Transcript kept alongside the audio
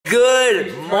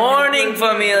Good morning,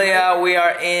 familia. We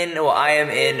are in, well, I am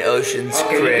in Ocean's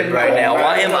crib right now.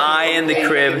 Why am I in the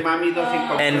crib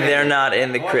and they're not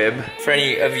in the crib? For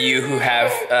any of you who have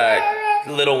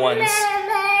little ones.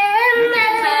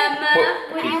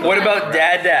 What about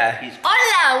Dada?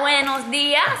 Hola, buenos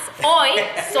días. Hoy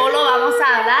solo vamos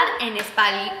a hablar en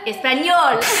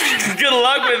español. Good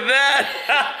luck with that.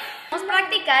 Vamos a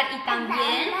practicar y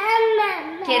también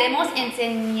queremos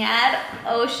enseñar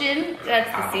Ocean, that's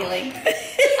the ceiling,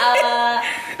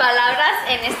 palabras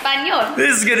en español.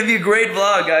 This is gonna be a great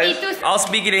vlog, guys. I'll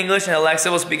speak in English and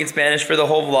Alexa will speak in Spanish for the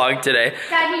whole vlog today.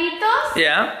 Carlitos,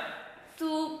 Yeah?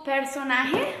 tu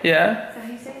personaje, Yeah?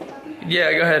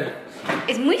 Yeah, go ahead.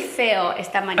 es muy feo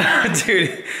esta mañana.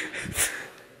 Dude,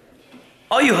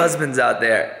 all you husbands out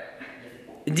there,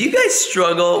 do you guys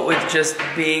struggle with just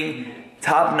being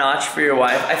top notch for your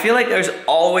wife? I feel like there's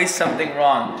always something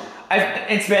wrong.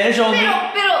 In Spanish only,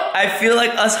 I feel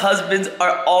like us husbands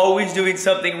are always doing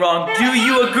something wrong. Do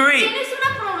you agree? ¿Tienes un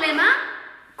problema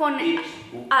con...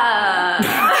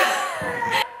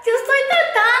 Yo estoy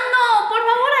tratando, por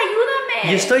favor ayúdame.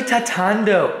 Yo estoy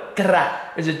tratando.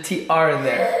 There's a TR in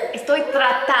there. Estoy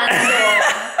tratando.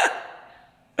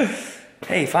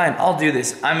 Hey, fine, I'll do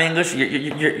this. I'm English,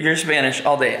 you're Spanish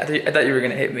all day. I thought you were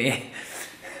gonna hit me.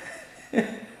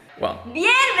 Well.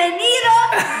 Bienvenido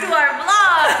to our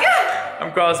vlog.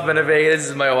 I'm Carlos PenaVega. This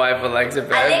is my wife, Alexa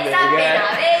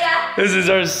PenaVega. This is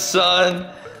our son,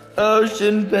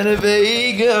 Ocean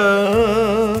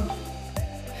PenaVega.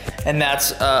 And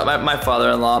that's my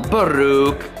father-in-law,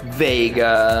 Baruch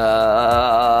Vega.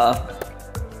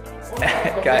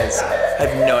 Guys, I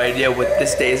have no idea what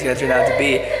this day is gonna turn out to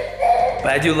be,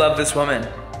 but I do love this woman,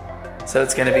 so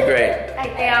it's gonna be great. Ay,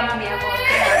 te amo, mi amor.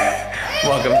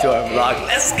 Welcome to our vlog.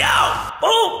 Let's go!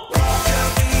 Boom!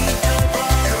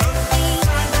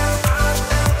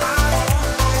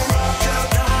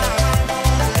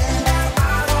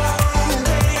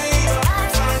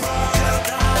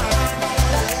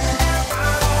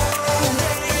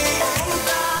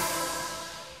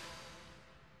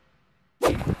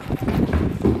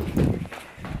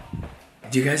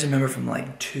 Do you guys remember from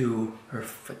like 2 or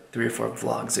 3 or 4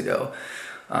 vlogs ago,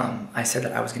 I said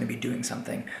that I was gonna be doing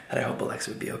something that I hope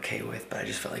Alexa would be okay with, but I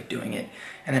just felt like doing it.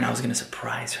 And then I was gonna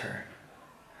surprise her.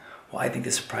 Well, I think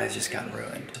the surprise just got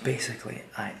ruined. So basically,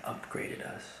 I upgraded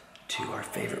us to our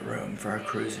favorite room for our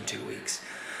cruise in 2 weeks.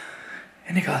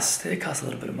 And it cost a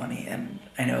little bit of money. And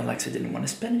I know Alexa didn't want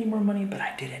to spend any more money, but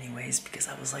I did anyways because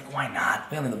I was like, why not?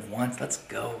 We only live once, let's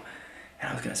go. And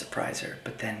I was gonna surprise her,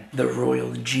 but then the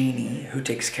royal genie who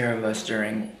takes care of us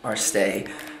during our stay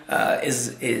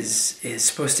is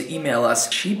supposed to email us.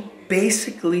 She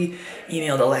basically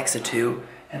emailed Alexa too,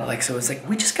 and Alexa was like,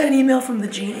 "We just got an email from the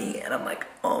genie," and I'm like,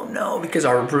 "Oh no," because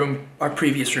our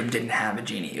previous room didn't have a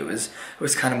genie. It was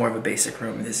kind of more of a basic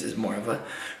room, and this is more of a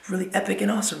really epic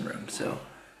and awesome room. So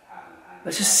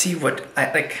let's just see what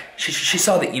she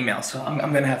saw the email, so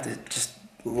I'm gonna have to just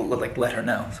let her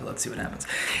know. So let's see what happens.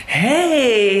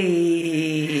 Hey!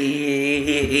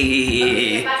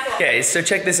 Okay, so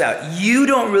check this out. You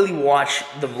don't really watch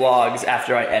the vlogs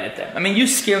after I edit them. I mean, you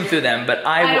skim through them, but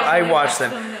I watch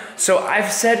them. So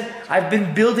I've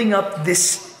been building up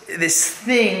this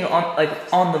thing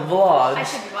on the vlogs. I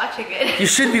should be watching it. You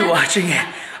should be watching it.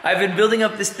 I've been building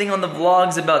up this thing on the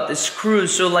vlogs about this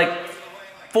cruise. So like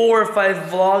 4 or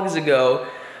 5 vlogs ago,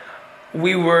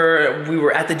 we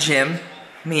were at the gym.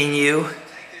 Me and you,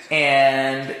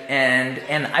 and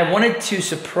I wanted to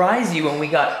surprise you when we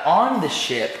got on the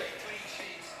ship,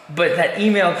 but that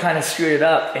email kind of screwed it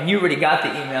up, and you already got the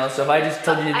email, so if I just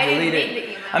told you to delete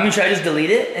it, I mean, should I just delete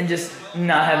it and just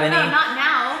not have any? No, not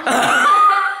now.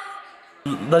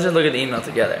 Let's just look at the email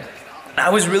together. I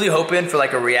was really hoping for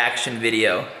like a reaction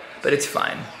video, but it's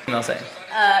fine. Email saying.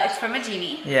 It's from a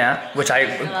genie. Yeah, which I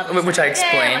explained. I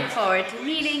look forward to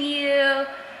meeting you.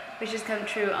 Wishes come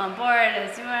true on board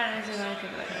as you are.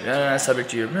 Subject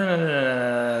to your. What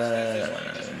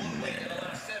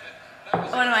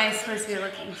am I supposed to be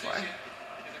looking for?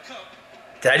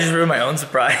 Did I just ruin my own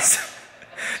surprise?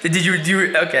 Did you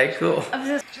do? Okay, cool.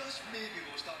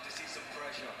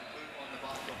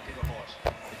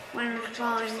 When we're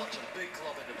falling,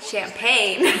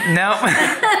 champagne. No.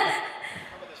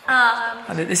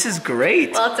 This is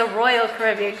great. Well, it's a Royal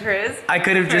Caribbean cruise. I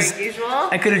could have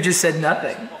just said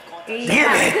nothing. Yeah.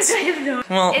 Damn it. I have no.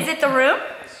 Well, is it the room?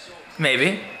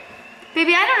 Maybe.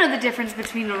 Baby, I don't know the difference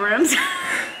between the rooms.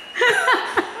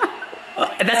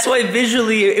 That's why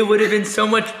visually it would have been so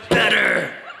much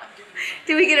better.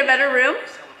 Did we get a better room?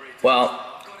 Well,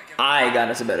 I got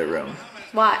us a better room.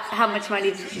 What? How much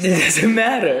money did you spend? It doesn't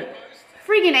matter.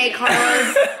 Freaking A,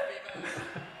 Carlos.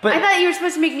 But I thought you were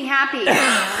supposed to make me happy.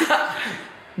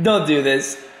 don't do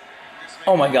this.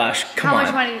 Oh my gosh, come on.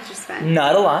 How much money did you spend?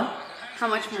 Not a lot. How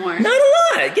much more? Not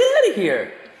a lot. Get out of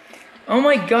here. Oh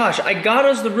my gosh, I got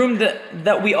us the room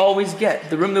that we always get,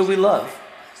 the room that we love.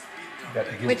 That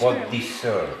you Which both room?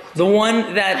 deserve. The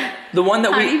one that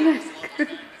we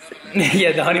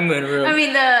yeah, the honeymoon room. I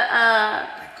mean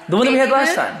the one that we had baby last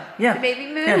moon? time. Yeah. The baby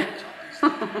moon? Yeah.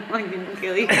 I didn't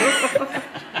kill you.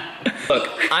 Look,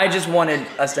 I just wanted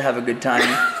us to have a good time,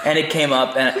 and it came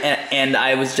up, and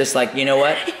I was just like, you know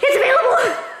what? It's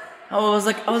available. I was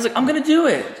like, I'm gonna do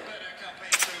it.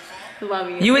 Love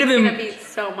you. You would have It's been- gonna be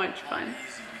so much fun.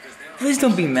 Please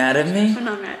don't be mad at me. I'm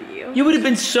not mad at you. You would have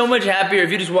been so much happier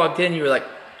if you just walked in and you were like,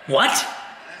 what?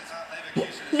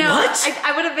 No, What?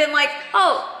 I would have been like,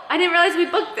 oh, I didn't realize we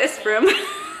booked this room.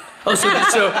 Oh, so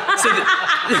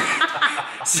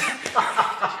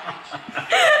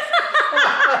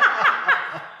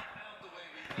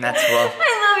that's well.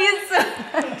 I love you so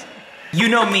much. You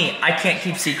know me, I can't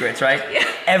keep secrets, right? Yeah.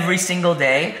 Every single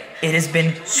day, it has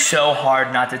been so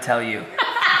hard not to tell you.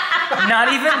 Not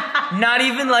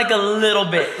even like a little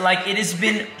bit. Like, it has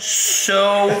been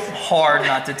so hard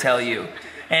not to tell you.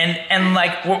 And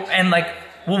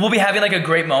we'll be having like a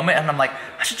great moment, and I'm like,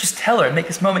 I should just tell her and make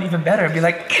this moment even better, and be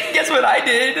like, guess what I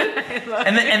did?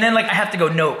 And then like I have to go,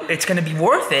 no, it's gonna be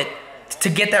worth it to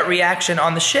get that reaction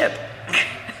on the ship.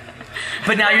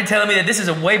 But now you're telling me that this is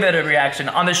a way better reaction.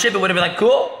 On the ship, it would have been like,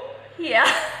 cool. Yeah.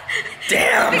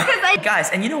 Damn. Because Guys,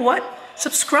 and you know what?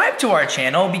 Subscribe to our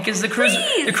channel because the cruise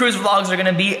vlogs are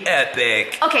gonna be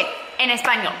epic. Okay, en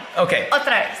español. Okay.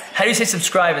 Otra vez. How do you say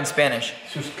subscribe in Spanish?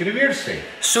 Suscribirse.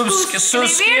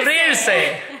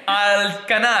 Suscribirse al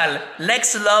canal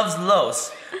Lex Loves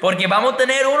Los. Porque vamos a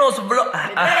tener unos vlogs.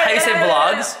 How do you say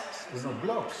vlogs?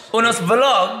 Unos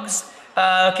vlogs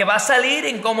que va a salir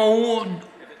en como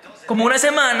una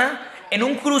semana en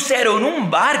un crucero, en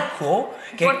un barco.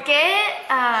 ¿Por qué?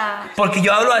 Porque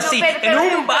yo hablo así, No,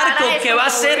 en un barco que va a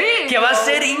ser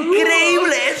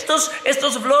increíble.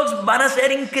 Estos vlogs van a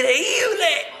ser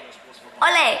increíbles.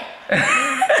 Ole.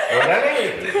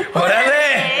 ¡Órale!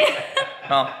 ¡Órale!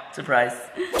 Oh, surprise.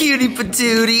 Cutie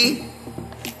patootie.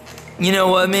 You know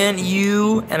what, man?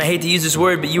 You, and I hate to use this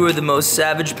word, but you are the most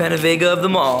savage PenaVega of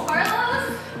them all.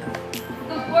 Carlos,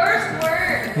 the worst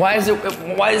word. Why is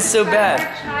it so bad?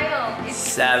 Child. It's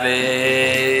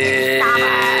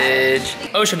Savage.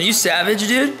 Ocean, are you savage,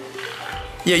 dude?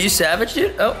 Yeah, you savage,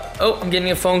 dude? Oh, I'm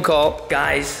getting a phone call.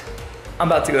 Guys, I'm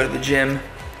about to go to the gym.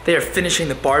 They are finishing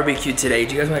the barbecue today.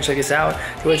 Do you guys want to check this out? Do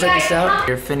you want to check this out?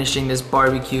 They're finishing this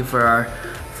barbecue for our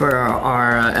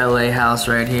LA house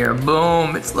right here.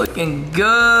 Boom, it's looking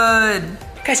good.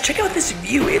 Guys, check out this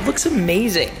view. It looks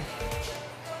amazing.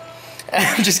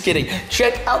 I'm just kidding.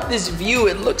 Check out this view.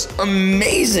 It looks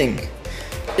amazing.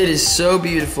 It is so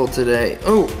beautiful today.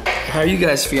 Oh, how are you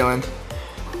guys feeling?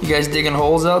 You guys digging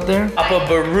holes out there? Papa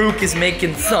Baruch is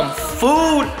making some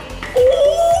food.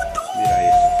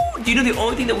 Oh, dude. Do you know the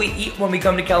only thing that we eat when we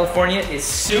come to California is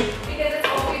soup? because it's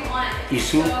all we want.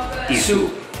 Isu.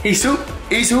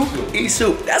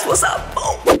 Soup. That's what's up.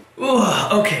 Boom. Ooh,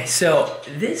 okay, so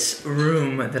this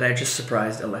room that I just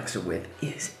surprised Alexa with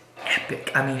is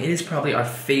epic. I mean, it is probably our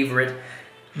favorite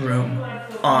room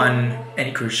on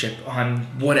any cruise ship, on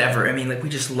whatever. I mean, like, we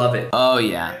just love it. Oh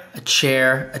yeah, a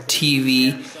chair, a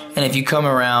TV, and if you come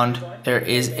around, there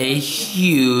is a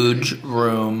huge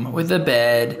room with a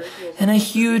bed and a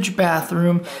huge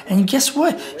bathroom. And guess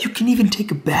what? You can even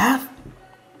take a bath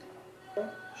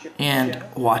and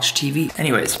watch TV.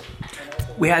 Anyways,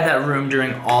 we had that room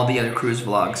during all the other cruise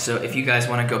vlogs, so if you guys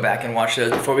want to go back and watch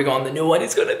those before we go on the new one,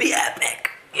 it's gonna be epic.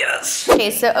 Yes.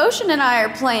 Okay, so Ocean and I are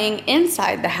playing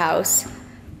inside the house,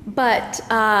 but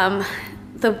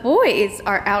the boys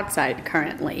are outside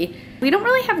currently. We don't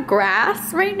really have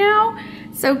grass right now,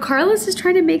 so Carlos is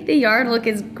trying to make the yard look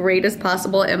as great as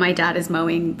possible, and my dad is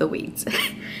mowing the weeds.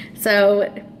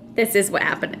 So this is what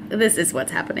happened. This is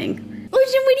what's happening.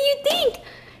 Ocean, what do you think?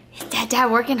 Is Dada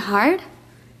working hard?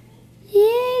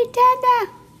 Yay,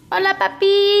 Dada. Hola,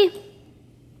 papi.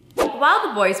 While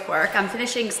the boys work, I'm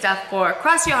finishing stuff for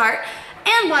Cross Your Heart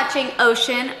and watching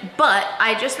Ocean, but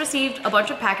I just received a bunch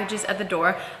of packages at the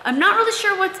door. I'm not really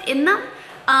sure what's in them.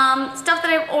 Stuff that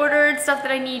I've ordered, stuff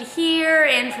that I need here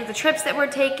and for the trips that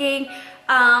we're taking. So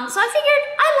I figured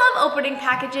I love opening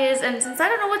packages, and since I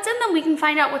don't know what's in them, we can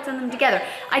find out what's in them together.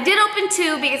 I did open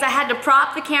two because I had to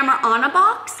prop the camera on a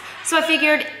box, so I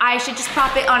figured I should just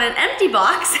prop it on an empty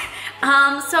box.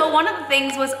 So one of the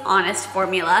things was Honest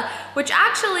Formula, which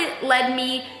actually led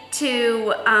me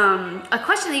to a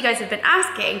question that you guys have been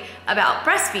asking about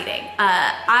breastfeeding.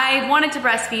 I wanted to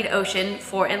breastfeed Ocean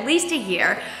for at least a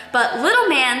year, but little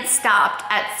man stopped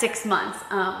at 6 months.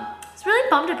 I was really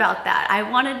bummed about that. I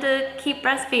wanted to keep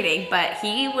breastfeeding, but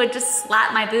he would just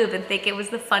slap my boob and think it was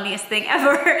the funniest thing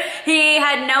ever. He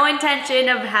had no intention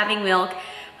of having milk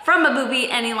from a boobie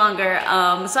any longer.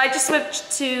 So I just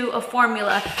switched to a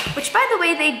formula, which by the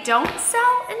way, they don't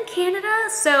sell in Canada.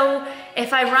 So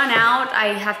if I run out,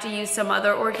 I have to use some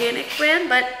other organic brand,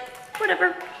 but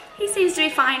whatever. He seems to be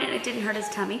fine and it didn't hurt his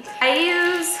tummy.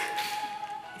 I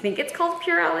think it's called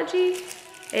Pureology.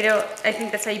 I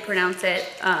think that's how you pronounce it.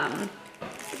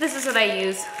 This is what I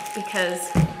use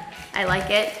because I like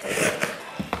it.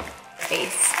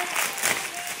 Base.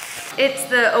 It's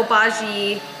the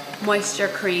Obagi moisture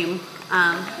cream.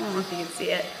 I don't know if you can see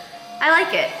it. I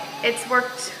like it. It's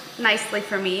worked nicely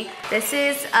for me. This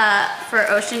is for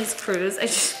Ocean's cruise. I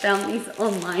just found these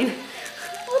online.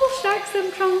 Little sharks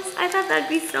and trunks. I thought that'd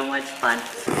be so much fun.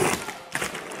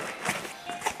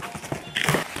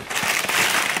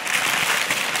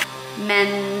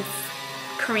 Men's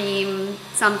cream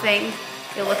something.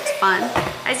 It looked fun.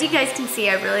 As you guys can see,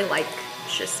 I really like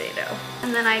Shiseido.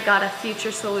 And then I got a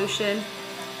Future Solution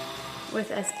with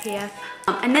SPF.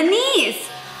 And then these!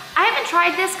 I haven't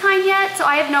tried this kind yet, so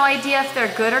I have no idea if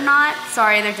they're good or not.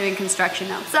 Sorry, they're doing construction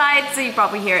outside, so you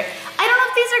probably hear it. I don't know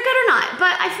if these are good or not,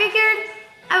 but I figured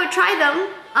I would try them.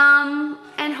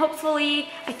 And hopefully,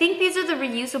 I think these are the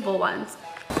reusable ones.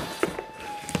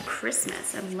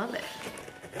 Christmas, I love it.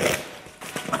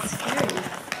 It's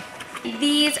scary.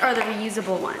 These are the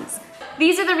reusable ones.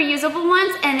 These are the reusable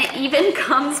ones, and it even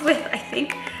comes with, I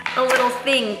think, a little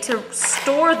thing to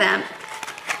store them.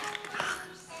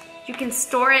 You can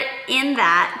store it in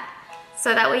that,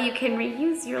 so that way you can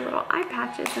reuse your little eye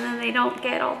patches and then they don't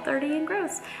get all dirty and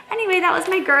gross. Anyway, that was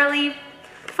my girly,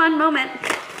 fun moment.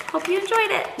 Hope you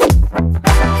enjoyed it.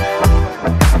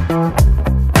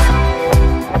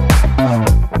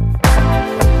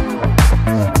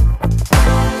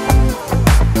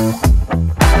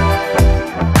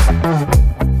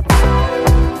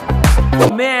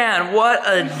 Man, what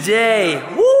a day.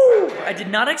 Woo! I did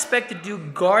not expect to do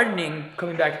gardening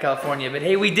coming back to California, but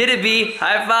hey, we did it, B.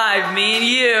 High five, me and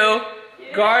you.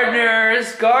 Yeah.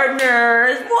 Gardeners,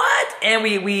 what? And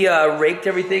we raked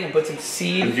everything and put some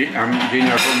seed. I'm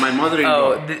dinner for my mother-in-law.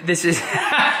 Oh, this is...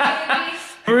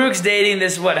 Brooke's dating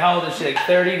this, what, how old is she? Like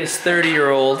 30 to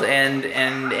 30-year-old, and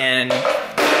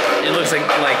it looks like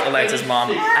Alexa's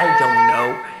mom. I don't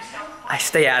know. I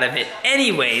stay out of it.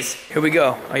 Anyways, here we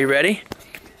go. Are you ready?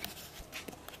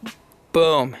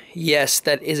 Boom. Yes,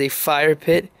 that is a fire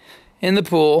pit in the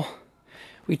pool.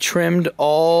 We trimmed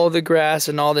all the grass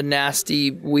and all the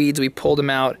nasty weeds. We pulled them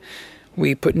out.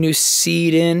 We put new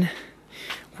seed in.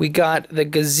 We got the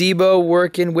gazebo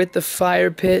working with the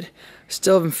fire pit.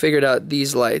 Still haven't figured out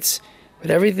these lights,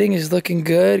 but everything is looking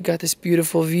good. Got this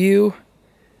beautiful view.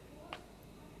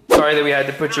 Sorry that we had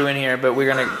to put you in here, but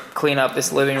we're gonna clean up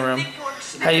this living room.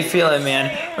 How you feeling,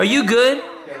 man? Are you good?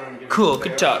 Cool,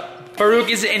 good talk. Farouk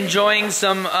is enjoying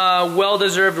some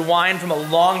well-deserved wine from a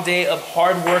long day of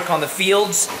hard work on the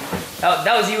fields. That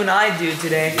was you and I, dude,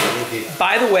 today.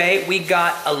 By the way, we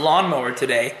got a lawnmower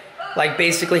today, like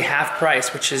basically half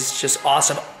price, which is just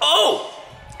awesome. Oh!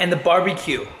 And the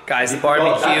barbecue, guys, the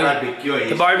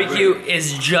barbecue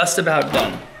is just about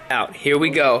done. Out, here we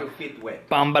go.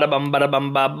 Bum, bada, bum, bada,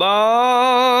 bum, ba,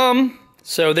 bum.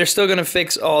 So they're still gonna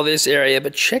fix all this area,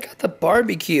 but check out the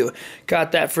barbecue.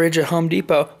 Got that fridge at Home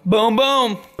Depot. Boom,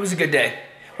 boom. It was a good day.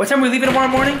 What time are we leaving tomorrow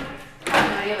morning?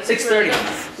 6:30.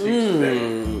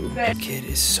 This kid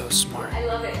is so smart. I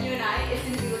love it. You and I, as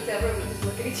soon as we looked over, we just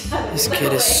look at each other. This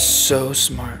kid is so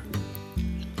smart.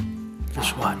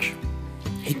 Just watch.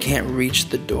 He can't reach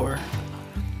the door.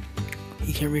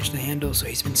 He can't reach the handle, so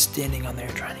he's been standing on there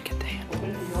trying to get the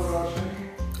handle.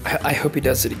 I hope he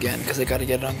does it again, because I gotta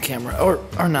get it on camera,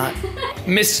 or not.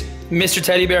 Mr.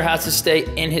 Teddy Bear has to stay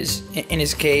in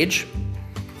his cage.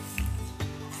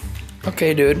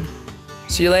 Okay, dude.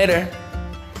 See you later.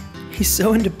 He's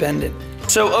so independent.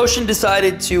 So Ocean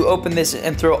decided to open this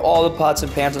and throw all the pots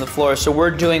and pans on the floor, so we're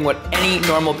doing what any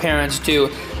normal parents do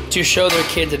to show their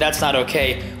kids that that's not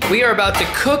okay. We are about to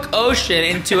cook Ocean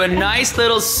into a nice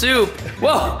little soup.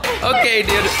 Whoa, okay,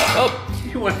 dude. Oh.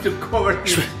 You want to cover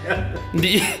his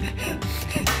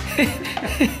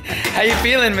How you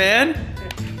feeling, man?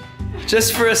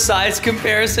 Just for a size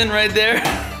comparison right there.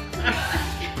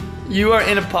 You are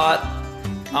in a pot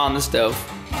on the stove.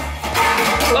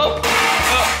 Oh.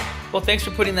 Well, thanks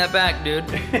for putting that back, dude.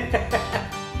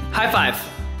 High five.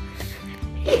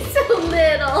 He's so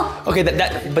little. Okay,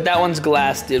 but that one's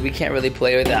glass, dude. We can't really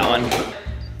play with that one.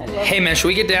 Hey, man, should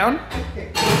we get down?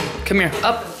 Come here.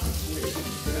 Up.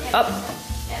 Up.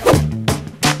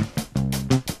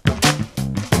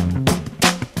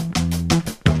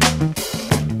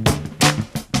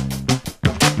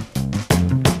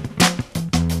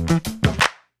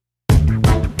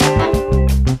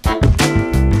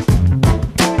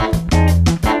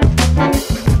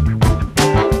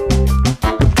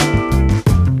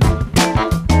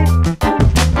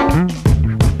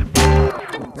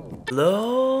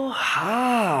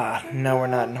 Aloha! No, we're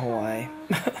not in Hawaii.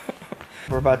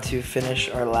 We're about to finish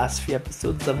our last few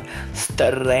episodes of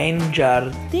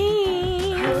Stranger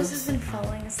Things. Carlos has been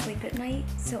falling asleep at night,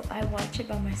 so I watch it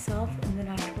by myself, and then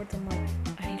afterwards I'm like,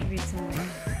 I need to read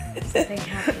something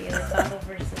happy, like Bible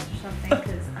verses or something,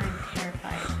 because I'm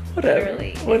terrified. Whatever.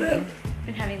 Literally. Whatever. I've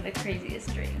been having the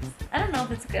craziest dreams. I don't know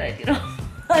if it's a good idea to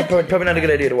Probably not a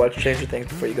good idea to watch Stranger Things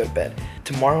before you go to bed.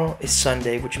 Tomorrow is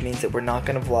Sunday, which means that we're not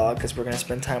gonna vlog because we're gonna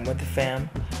spend time with the fam.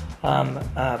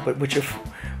 But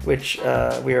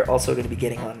we are also gonna be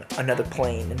getting on another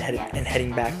plane and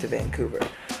heading back to Vancouver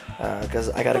because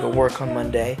I gotta go work on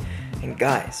Monday. And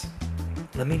guys,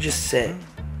 let me just say,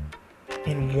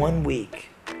 in 1 week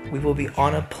we will be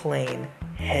on a plane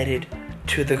headed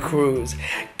to the cruise.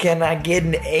 Can I get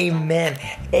an amen?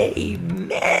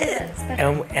 Amen.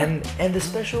 And the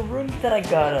special room that I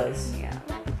got us. Yeah.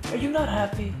 Are you not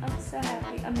happy? I'm so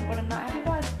happy. What I'm not happy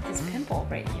about is this pimple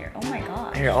right here. Oh my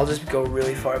god. Here, I'll just go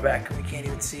really far back and we can't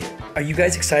even see it. Are you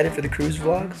guys excited for the cruise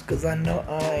vlogs? Because I know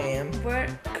I am.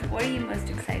 What are you most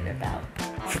excited about?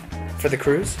 For the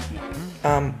cruise?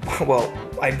 Well,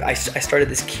 I started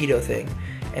this keto thing.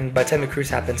 And by the time the cruise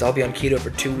happens, I'll be on keto for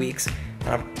 2 weeks. And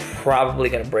I'm probably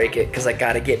gonna break it because I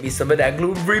gotta get me some of that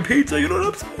gluten-free pizza, you know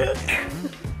what I'm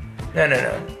saying?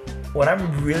 No. What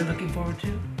I'm really looking forward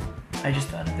to, I just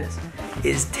thought of this,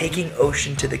 is taking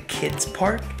Ocean to the kids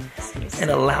park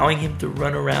and allowing him to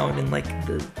run around in like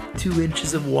the 2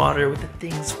 inches of water with the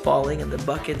things falling in the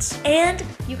buckets. And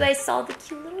you guys saw the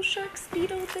cute little shark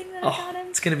speedo thing that I got him?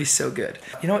 It's gonna be so good.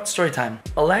 You know what, story time.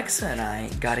 Alexa and I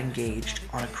got engaged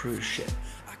on a cruise ship.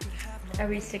 Are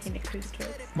we sticking to cruise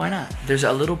trips? Why not? There's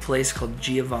a little place called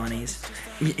Giovanni's.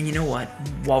 And you know what?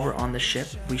 While we're on the ship,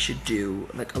 we should do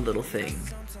like a little thing.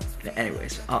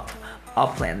 Anyways,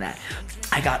 I'll plan that.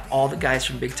 I got all the guys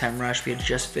from Big Time Rush. We had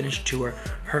just finished tour.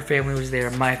 Her family was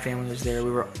there. My family was there.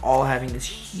 We were all having this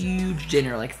huge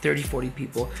dinner, like 30, 40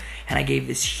 people. And I gave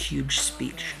this huge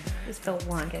speech. It was the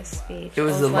longest speech. It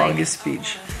was the longest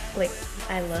speech. Like,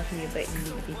 I love you, but you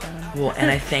need to be done. Well, and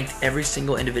I thanked every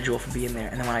single individual for being there.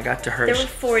 And then when I got to her, there were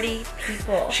 40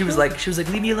 people. She was like,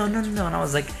 leave me alone, no. And I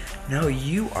was like, no,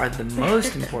 you are the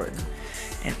most important.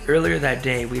 And earlier that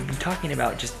day, we'd been talking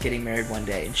about just getting married one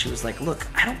day. And she was like, look,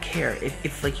 I don't care.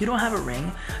 If like you don't have a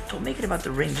ring, don't make it about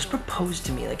the ring. Just propose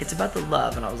to me. Like, it's about the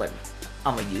love. And I was like,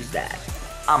 I'm gonna use that.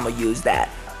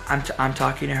 I'm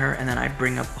talking to her, and then I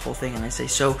bring up the whole thing, and I say,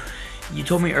 so you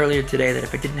told me earlier today that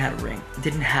if I didn't have a ring,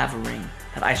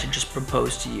 that I should just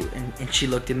propose to you. And she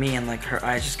looked at me, and like her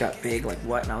eyes just got big, like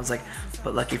what? And I was like,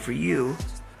 but lucky for you,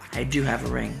 I do have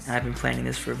a ring, and I've been planning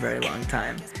this for a very long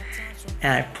time.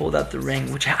 And I pulled out the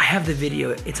ring, which I have the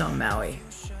video. It's on Maui.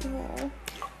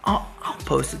 I'll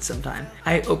post it sometime.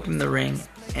 I opened the ring,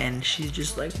 and she's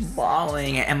just like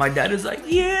bawling, and my dad is like,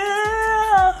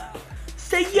 yeah,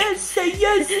 say yes, say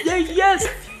yes, say yes.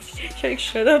 She's like,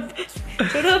 shut up.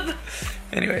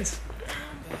 Anyways,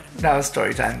 that was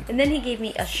story time. And then he gave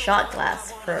me a shot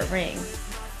glass for a ring.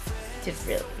 Just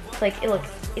really, like, it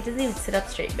doesn't even sit up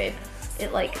straight, babe.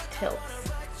 It like tilts.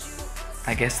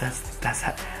 I guess that's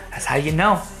how you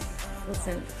know.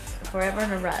 Listen, if we're ever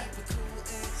in a rut,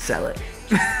 sell it.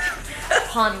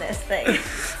 pawn this thing.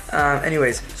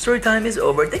 Anyways, story time is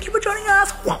over. Thank you for joining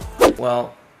us.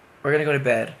 Well, we're gonna go to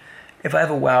bed. If I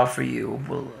have a wow for you,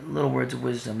 well, little words of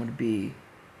wisdom would be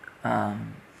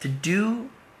to do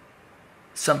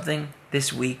something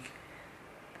this week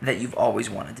that you've always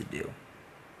wanted to do.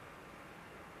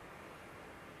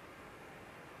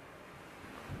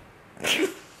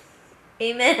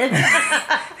 Amen.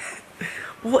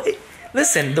 Well,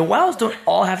 listen, the wows don't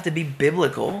all have to be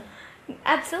biblical.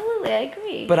 Absolutely, I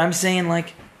agree. But I'm saying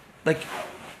like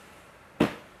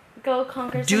go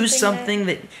conquer do something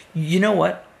that you know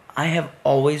what? I have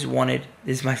always wanted,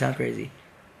 this might sound crazy,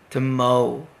 to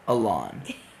mow a lawn.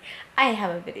 I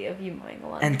have a video of you mowing a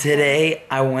lawn. And today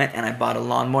I went and I bought a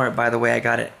lawnmower. By the way, I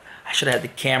got it. I should have had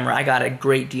the camera. I got a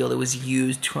great deal. It was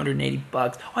used, $280.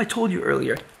 Oh, I told you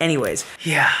earlier. Anyways,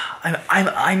 yeah,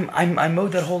 I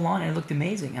mowed that whole lawn and it looked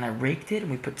amazing. And I raked it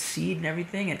and we put seed and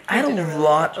everything. And I had a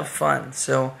lot of fun.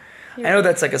 So I know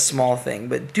that's like a small thing,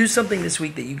 but do something this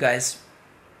week that you guys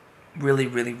really,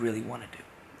 really, really want to do.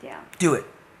 Yeah. Do it.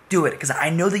 Do it. Because I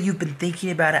know that you've been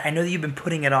thinking about it. I know that you've been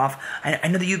putting it off. I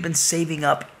know that you've been saving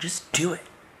up. Just do it.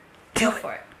 Go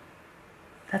for it.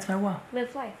 That's my wow.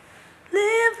 Live life.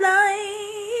 Live life.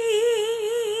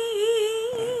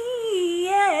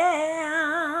 Yeah.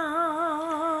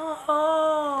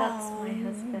 That's my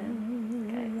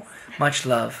husband, guys. Much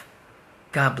love.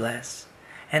 God bless.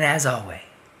 And as always,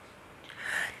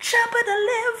 chop of the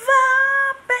liver,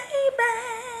 baby.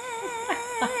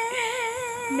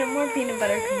 No more peanut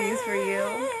butter cookies for you.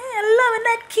 Loving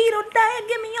that keto diet,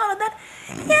 give me all of that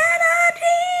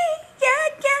energy. Yeah,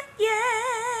 yeah,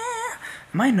 yeah.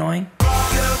 Am I annoying?